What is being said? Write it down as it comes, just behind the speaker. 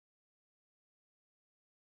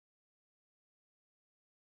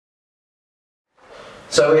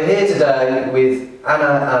So we're here today with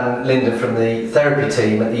Anna and Linda from the therapy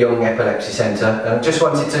team at the Young Epilepsy Centre, and I just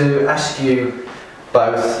wanted to ask you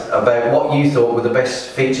both about what you thought were the best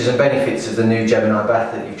features and benefits of the new Gemini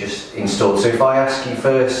bath that you've just installed. So if I ask you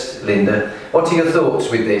first, Linda, what are your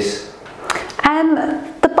thoughts with this?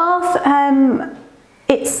 The bath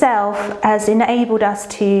itself has enabled us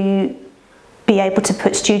to be able to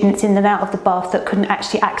put students in and out of the bath that couldn't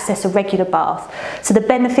actually access a regular bath. So the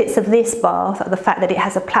benefits of this bath are the fact that it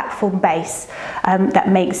has a platform base that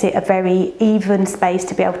makes it a very even space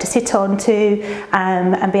to be able to sit onto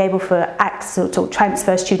and be able for access or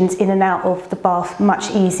transfer students in and out of the bath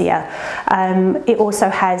much easier. It also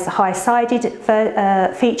has a high-sided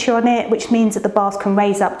feature on it, which means that the bath can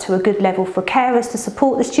raise up to a good level for carers to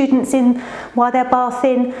support the students in while they're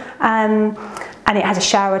bathing. And it has a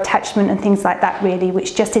shower attachment and things like that, really,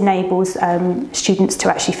 which just enables students to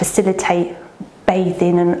actually facilitate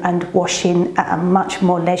bathing and washing at a much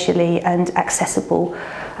more leisurely and accessible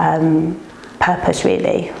purpose,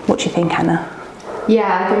 really. What do you think, Anna?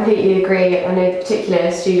 Yeah, I completely agree. I know a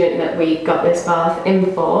particular student that we got this bath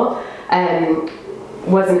in for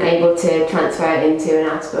wasn't able to transfer it into and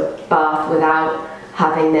out of a bath without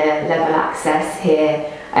having the level access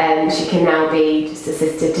here. She can now be just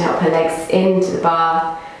assisted to help her legs into the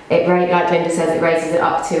bath. Like Linda says, it raises it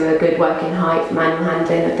up to a good working height for manual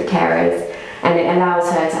handling of the carers, and it allows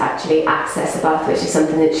her to actually access a bath, which is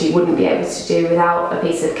something that she wouldn't be able to do without a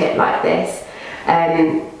piece of kit like this.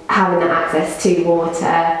 Having that access to water,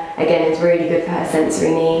 again, is really good for her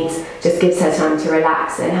sensory needs, just gives her time to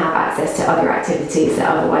relax and have access to other activities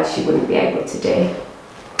that otherwise she wouldn't be able to do.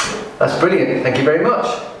 That's brilliant, thank you very much.